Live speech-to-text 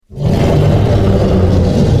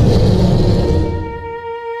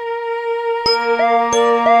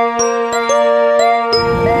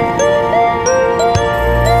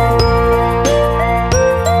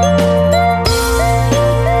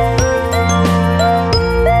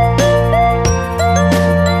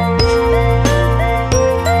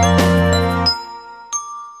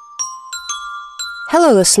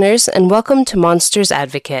Hello, listeners, and welcome to Monsters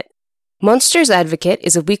Advocate. Monsters Advocate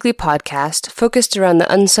is a weekly podcast focused around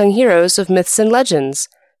the unsung heroes of myths and legends,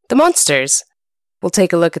 the monsters. We'll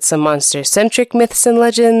take a look at some monster-centric myths and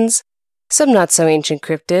legends, some not-so-ancient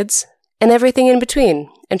cryptids, and everything in between,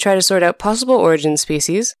 and try to sort out possible origin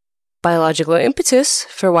species, biological impetus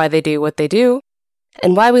for why they do what they do,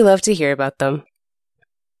 and why we love to hear about them.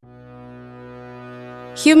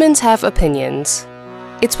 Humans have opinions.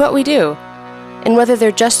 It's what we do. And whether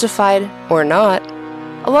they're justified or not,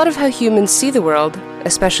 a lot of how humans see the world,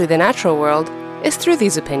 especially the natural world, is through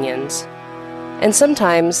these opinions. And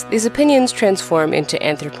sometimes, these opinions transform into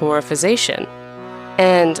anthropomorphization.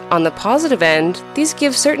 And on the positive end, these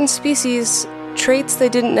give certain species traits they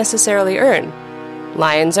didn't necessarily earn.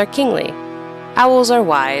 Lions are kingly. Owls are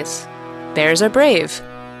wise. Bears are brave.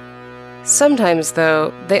 Sometimes,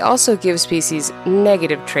 though, they also give species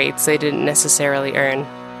negative traits they didn't necessarily earn.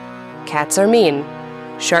 Cats are mean,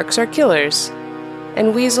 sharks are killers,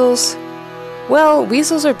 and weasels... well,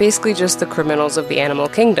 weasels are basically just the criminals of the animal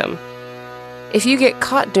kingdom. If you get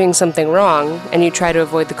caught doing something wrong, and you try to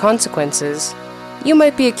avoid the consequences, you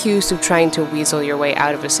might be accused of trying to weasel your way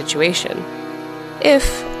out of a situation.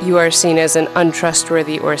 If you are seen as an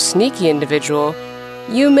untrustworthy or sneaky individual,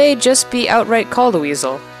 you may just be outright called a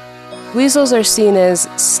weasel. Weasels are seen as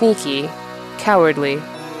sneaky, cowardly,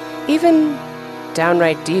 even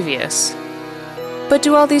downright devious. But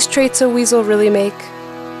do all these traits a weasel really make?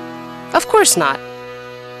 Of course not.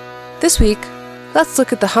 This week, let's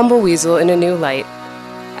look at the humble weasel in a new light,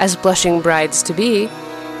 as blushing brides-to-be,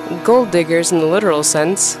 gold diggers in the literal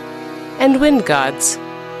sense, and wind gods.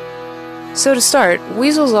 So to start,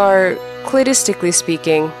 weasels are, cladistically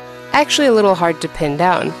speaking, actually a little hard to pin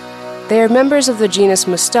down. They are members of the genus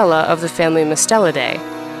Mustela of the family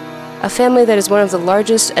Mustelidae, a family that is one of the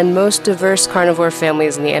largest and most diverse carnivore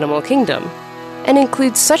families in the animal kingdom, and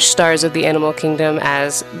includes such stars of the animal kingdom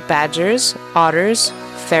as badgers, otters,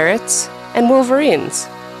 ferrets, and wolverines.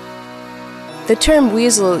 The term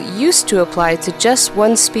weasel used to apply to just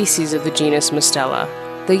one species of the genus Mustela,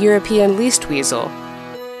 the European least weasel.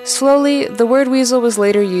 Slowly, the word weasel was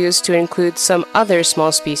later used to include some other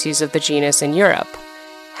small species of the genus in Europe.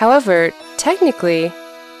 However, technically,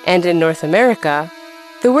 and in North America,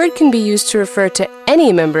 the word can be used to refer to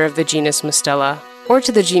any member of the genus Mustela, or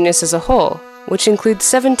to the genus as a whole, which includes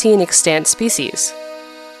 17 extant species.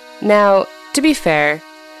 Now, to be fair,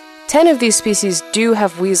 10 of these species do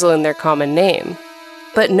have weasel in their common name.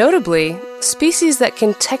 But notably, species that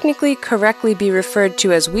can technically correctly be referred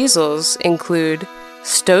to as weasels include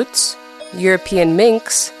stoats, European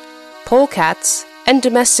minks, polecats, and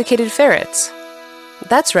domesticated ferrets.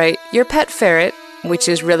 That's right, your pet ferret, which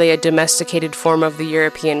is really a domesticated form of the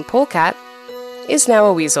European polecat, is now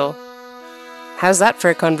a weasel. How's that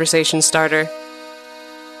for a conversation starter?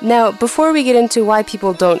 Now, before we get into why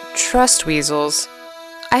people don't trust weasels,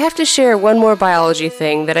 I have to share one more biology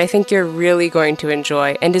thing that I think you're really going to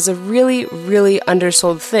enjoy and is a really, really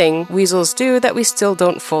undersold thing weasels do that we still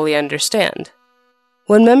don't fully understand.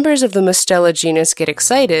 When members of the Mustela genus get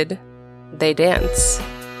excited, they dance.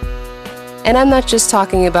 And I'm not just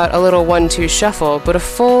talking about a little 1-2 shuffle, but a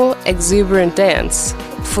full, exuberant dance,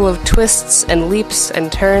 full of twists and leaps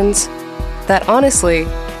and turns, that honestly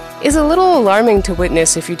is a little alarming to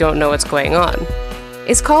witness if you don't know what's going on.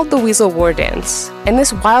 It's called the Weasel War Dance, and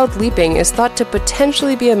this wild leaping is thought to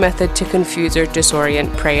potentially be a method to confuse or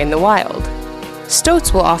disorient prey in the wild.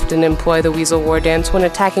 Stoats will often employ the Weasel War Dance when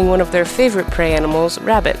attacking one of their favorite prey animals,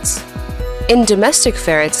 rabbits. In domestic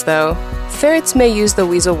ferrets, though, ferrets may use the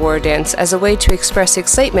Weasel War Dance as a way to express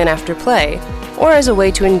excitement after play, or as a way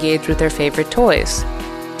to engage with their favorite toys.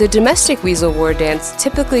 The domestic Weasel War Dance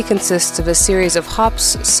typically consists of a series of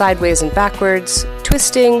hops sideways and backwards,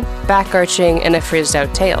 twisting, back-arching, and a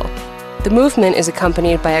frizzed-out tail. The movement is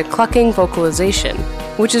accompanied by a clucking vocalization,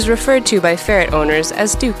 which is referred to by ferret owners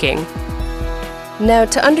as duking. Now,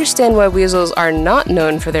 to understand why weasels are not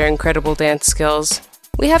known for their incredible dance skills,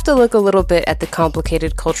 we have to look a little bit at the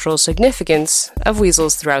complicated cultural significance of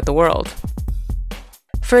weasels throughout the world.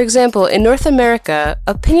 For example, in North America,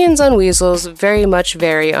 opinions on weasels very much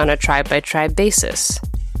vary on a tribe-by-tribe basis.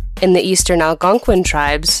 In the eastern Algonquin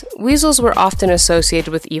tribes, weasels were often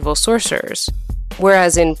associated with evil sorcerers,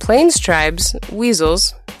 whereas in Plains tribes,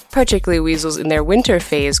 weasels, particularly weasels in their winter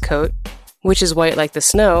phase coat, which is white like the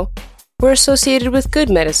snow, were associated with good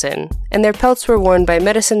medicine, and their pelts were worn by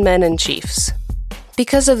medicine men and chiefs.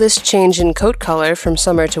 Because of this change in coat color from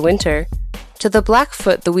summer to winter, to the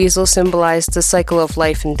Blackfoot the weasel symbolized the cycle of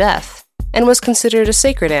life and death, and was considered a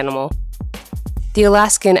sacred animal. The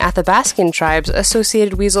Alaskan Athabascan tribes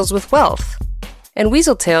associated weasels with wealth, and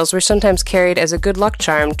weasel tails were sometimes carried as a good luck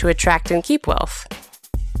charm to attract and keep wealth.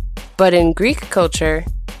 But in Greek culture,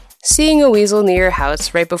 seeing a weasel near your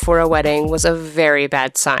house right before a wedding was a very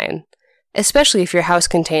bad sign, especially if your house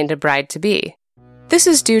contained a bride-to-be. This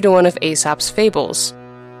is due to one of Aesop's fables,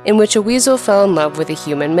 in which a weasel fell in love with a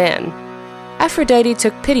human man. Aphrodite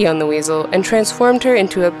took pity on the weasel and transformed her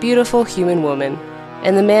into a beautiful human woman,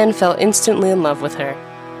 and the man fell instantly in love with her.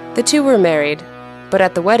 The two were married, but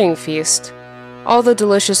at the wedding feast, all the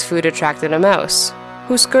delicious food attracted a mouse,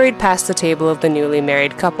 who scurried past the table of the newly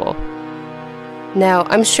married couple. Now,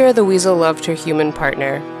 I'm sure the weasel loved her human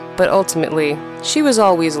partner, but ultimately, she was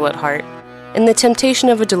all weasel at heart, and the temptation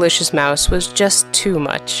of a delicious mouse was just too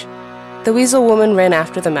much. The weasel woman ran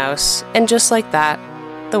after the mouse, and just like that,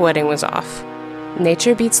 the wedding was off.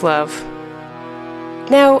 Nature beats love.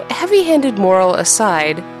 Now, heavy-handed moral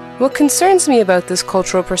aside, what concerns me about this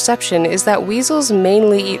cultural perception is that weasels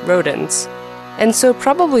mainly eat rodents, and so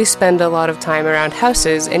probably spend a lot of time around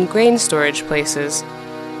houses and grain storage places,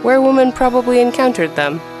 where women probably encountered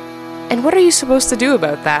them. And what are you supposed to do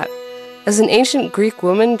about that? As an ancient Greek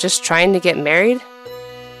woman just trying to get married?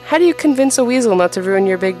 How do you convince a weasel not to ruin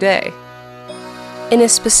your big day? In a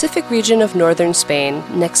specific region of northern Spain,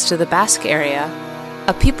 next to the Basque area,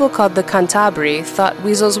 a people called the Cantabri thought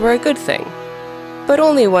weasels were a good thing, but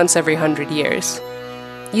only once every 100 years.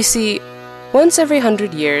 You see, once every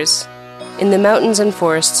 100 years, in the mountains and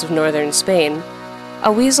forests of northern Spain,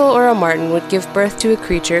 a weasel or a marten would give birth to a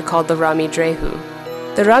creature called the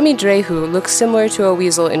Ramidrehu. The Ramidrehu looks similar to a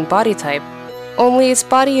weasel in body type, only its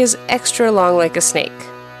body is extra long like a snake.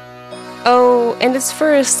 Oh, and its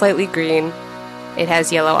fur is slightly green, it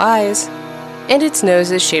has yellow eyes, and its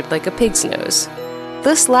nose is shaped like a pig's nose.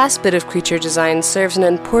 This last bit of creature design serves an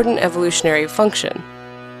important evolutionary function,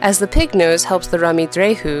 as the pig nose helps the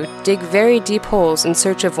Ramidrehu dig very deep holes in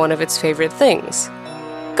search of one of its favorite things,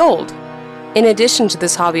 gold. In addition to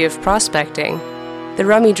this hobby of prospecting, the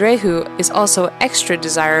Ramidrehu is also extra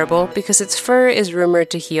desirable because its fur is rumored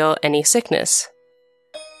to heal any sickness.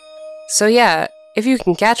 So yeah, if you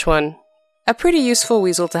can catch one, a pretty useful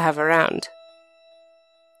weasel to have around.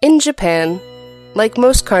 In Japan, like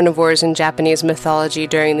most carnivores in Japanese mythology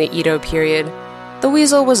during the Edo period, the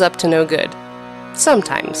weasel was up to no good.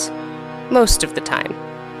 Sometimes. Most of the time.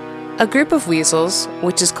 A group of weasels,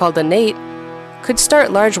 which is called a nate, could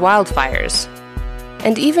start large wildfires.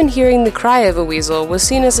 And even hearing the cry of a weasel was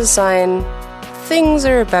seen as a sign things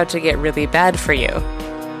are about to get really bad for you.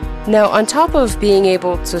 Now, on top of being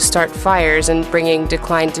able to start fires and bringing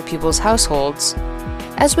decline to people's households,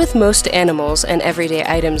 as with most animals and everyday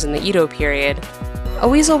items in the Edo period, a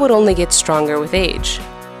weasel would only get stronger with age.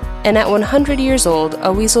 And at 100 years old,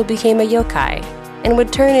 a weasel became a yokai and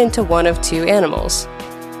would turn into one of two animals,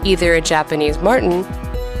 either a Japanese marten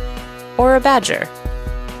or a badger.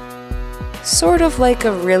 Sort of like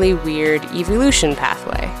a really weird evolution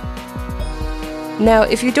pathway. Now,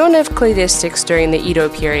 if you don't have cladistics during the Edo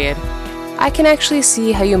period, I can actually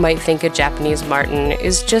see how you might think a Japanese marten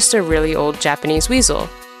is just a really old Japanese weasel.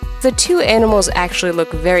 The two animals actually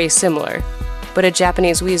look very similar, but a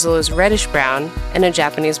Japanese weasel is reddish-brown and a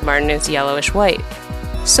Japanese marten is yellowish-white.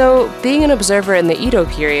 So, being an observer in the Edo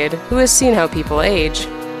period who has seen how people age,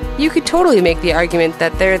 you could totally make the argument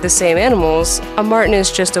that they're the same animals, a marten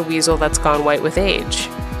is just a weasel that's gone white with age.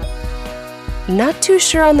 Not too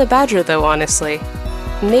sure on the badger though, honestly.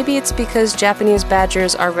 Maybe it's because Japanese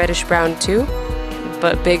badgers are reddish-brown too,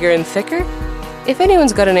 but bigger and thicker? If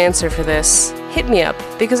anyone's got an answer for this, hit me up,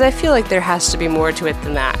 because I feel like there has to be more to it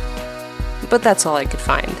than that. But that's all I could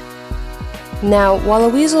find. Now, while a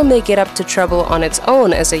weasel may get up to trouble on its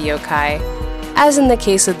own as a yokai, as in the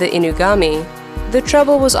case of the Inugami, the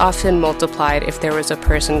trouble was often multiplied if there was a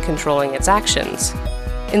person controlling its actions.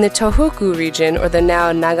 In the Tohoku region, or the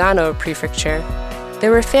now Nagano prefecture,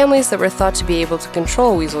 there were families that were thought to be able to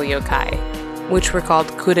control weasel yokai, which were called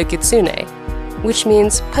Kudakitsune, which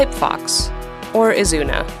means pipe fox, or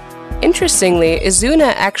Izuna. Interestingly,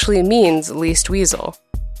 Izuna actually means least weasel,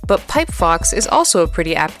 but pipe fox is also a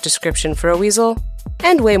pretty apt description for a weasel,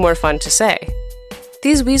 and way more fun to say.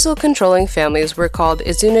 These weasel-controlling families were called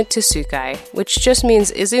Izuna Tsukai, which just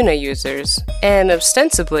means Izuna users, and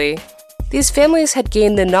ostensibly, these families had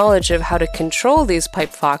gained the knowledge of how to control these pipe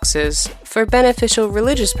foxes for beneficial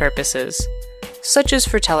religious purposes, such as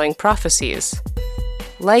foretelling prophecies.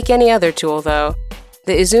 Like any other tool, though,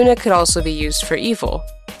 the Izuna could also be used for evil,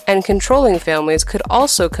 and controlling families could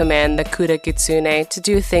also command the Kudakitsune to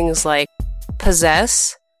do things like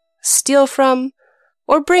possess, steal from,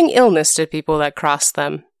 or bring illness to people that cross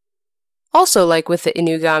them. Also, like with the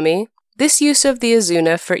Inugami, this use of the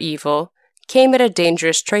Izuna for evil came at a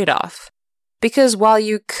dangerous trade-off. Because while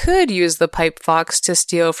you could use the pipe fox to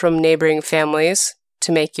steal from neighboring families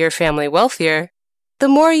to make your family wealthier, the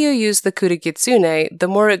more you use the Kurogitsune, the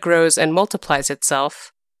more it grows and multiplies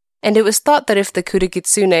itself. And it was thought that if the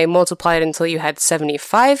Kurogitsune multiplied until you had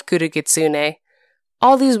 75 Kurogitsune,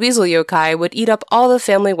 all these weasel yokai would eat up all the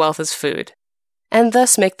family wealth as food, and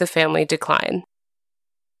thus make the family decline.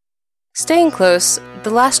 Staying close, the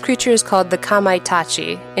last creature is called the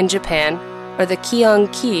Kamaitachi in Japan, or the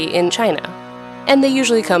Kion-ki in China, and they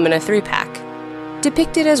usually come in a 3-pack.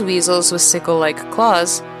 Depicted as weasels with sickle-like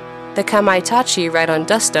claws, the Kamaitachi ride on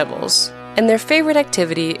dust devils, and their favorite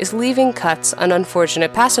activity is leaving cuts on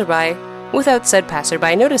unfortunate passerby without said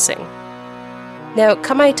passerby noticing. Now,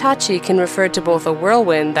 Kamaitachi can refer to both a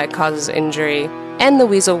whirlwind that causes injury and the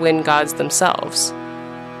weasel wind gods themselves.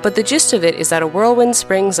 But the gist of it is that a whirlwind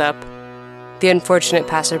springs up, the unfortunate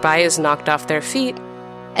passerby is knocked off their feet,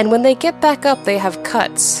 and when they get back up they have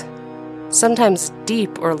cuts, sometimes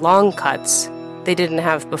deep or long cuts they didn't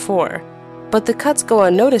have before. But the cuts go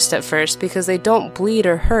unnoticed at first because they don't bleed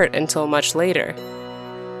or hurt until much later.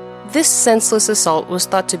 This senseless assault was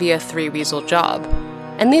thought to be a 3-weasel job,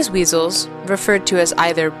 and these weasels, referred to as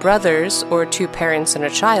either brothers or 2 parents and a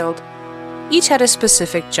child, each had a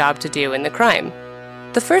specific job to do in the crime.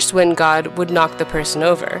 The first wind god would knock the person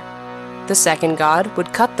over, the second god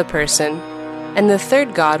would cut the person, and the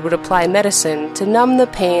third god would apply medicine to numb the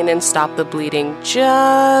pain and stop the bleeding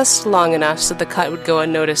just long enough so the cut would go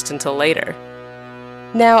unnoticed until later.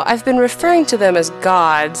 Now, I've been referring to them as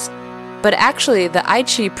gods, but actually the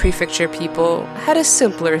Aichi Prefecture people had a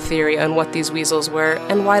simpler theory on what these weasels were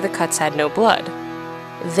and why the cuts had no blood.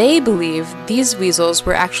 They believe these weasels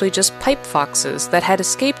were actually just pipe foxes that had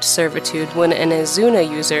escaped servitude when an Izuna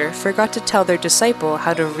user forgot to tell their disciple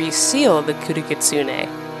how to reseal the Kurogitsune,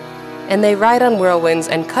 and they ride on whirlwinds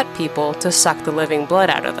and cut people to suck the living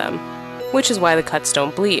blood out of them, which is why the cuts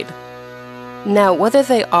don't bleed. Now, whether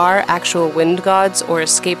they are actual wind gods or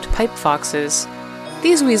escaped pipe foxes,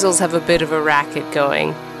 these weasels have a bit of a racket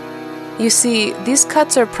going. You see, these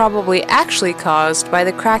cuts are probably actually caused by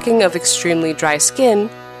the cracking of extremely dry skin,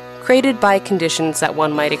 created by conditions that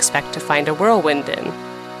one might expect to find a whirlwind in.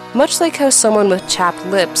 Much like how someone with chapped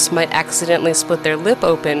lips might accidentally split their lip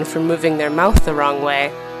open from moving their mouth the wrong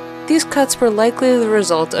way, these cuts were likely the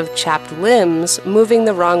result of chapped limbs moving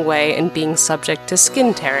the wrong way and being subject to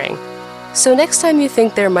skin tearing. So next time you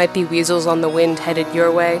think there might be weasels on the wind headed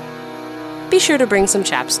your way, be sure to bring some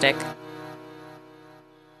chapstick.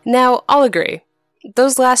 Now, I'll agree,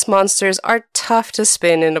 those last monsters are tough to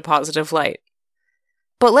spin in a positive light.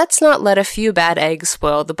 But let's not let a few bad eggs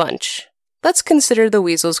spoil the bunch. Let's consider the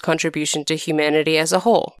weasel's contribution to humanity as a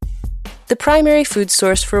whole. The primary food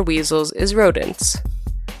source for weasels is rodents.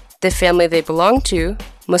 The family they belong to,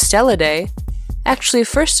 Mustelidae, actually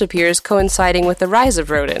first appears coinciding with the rise of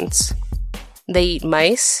rodents. They eat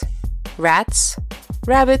mice, rats,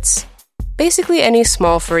 rabbits, basically any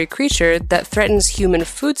small furry creature that threatens human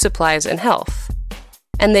food supplies and health.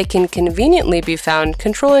 And they can conveniently be found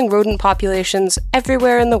controlling rodent populations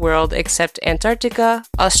everywhere in the world except Antarctica,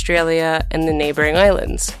 Australia, and the neighboring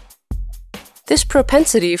islands. This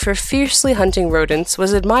propensity for fiercely hunting rodents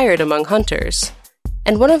was admired among hunters,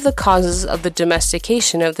 and one of the causes of the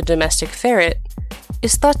domestication of the domestic ferret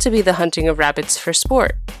is thought to be the hunting of rabbits for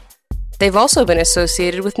sport. They've also been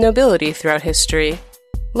associated with nobility throughout history,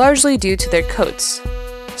 largely due to their coats,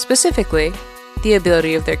 specifically, the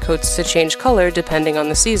ability of their coats to change color depending on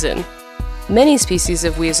the season. Many species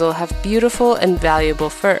of weasel have beautiful and valuable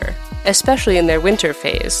fur, especially in their winter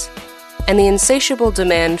phase, and the insatiable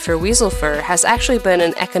demand for weasel fur has actually been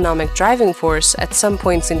an economic driving force at some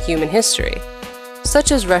points in human history,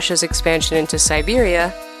 such as Russia's expansion into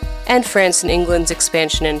Siberia and France and England's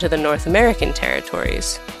expansion into the North American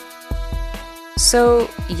territories. So,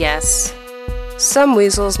 yes, some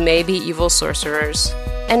weasels may be evil sorcerers,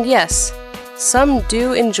 and yes, some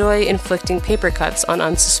do enjoy inflicting paper cuts on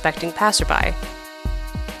unsuspecting passerby.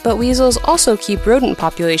 But weasels also keep rodent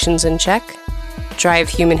populations in check, drive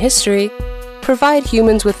human history, provide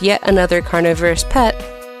humans with yet another carnivorous pet,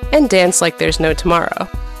 and dance like there's no tomorrow.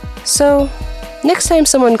 So, next time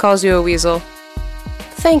someone calls you a weasel,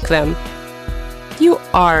 thank them. You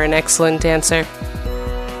are an excellent dancer.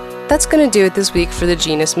 That's gonna do it this week for the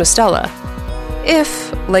genus Mustela.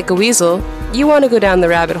 If, like a weasel, you want to go down the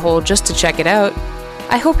rabbit hole just to check it out,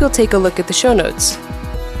 I hope you'll take a look at the show notes.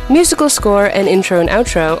 Musical score and intro and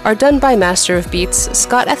outro are done by Master of Beats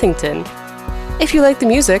Scott Ethington. If you like the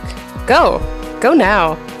music, go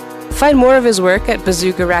now. Find more of his work at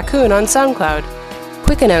Bazooka Raccoon on SoundCloud.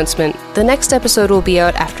 Quick announcement, the next episode will be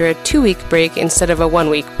out after a 2-week break instead of a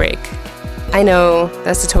 1-week break. I know,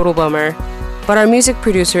 that's a total bummer, but our music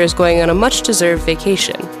producer is going on a much-deserved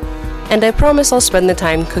vacation, and I promise I'll spend the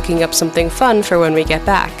time cooking up something fun for when we get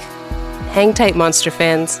back. Hang tight, monster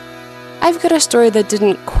fans. I've got a story that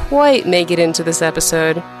didn't quite make it into this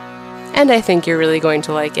episode, and I think you're really going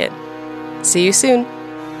to like it. See you soon.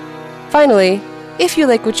 Finally, if you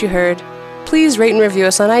like what you heard, please rate and review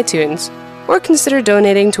us on iTunes, or consider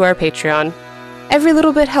donating to our Patreon. Every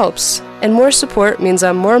little bit helps, and more support means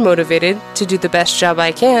I'm more motivated to do the best job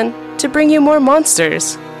I can to bring you more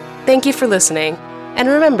monsters. Thank you for listening, and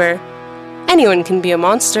remember, anyone can be a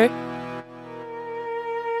monster.